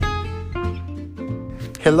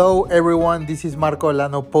Hello everyone, this is Marco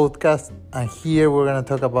Olano podcast, and here we're going to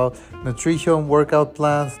talk about nutrition, workout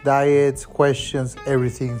plans, diets, questions,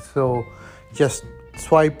 everything. So just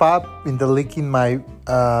swipe up in the link in my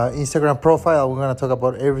Instagram profile. We're going to talk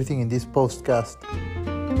about everything in this podcast.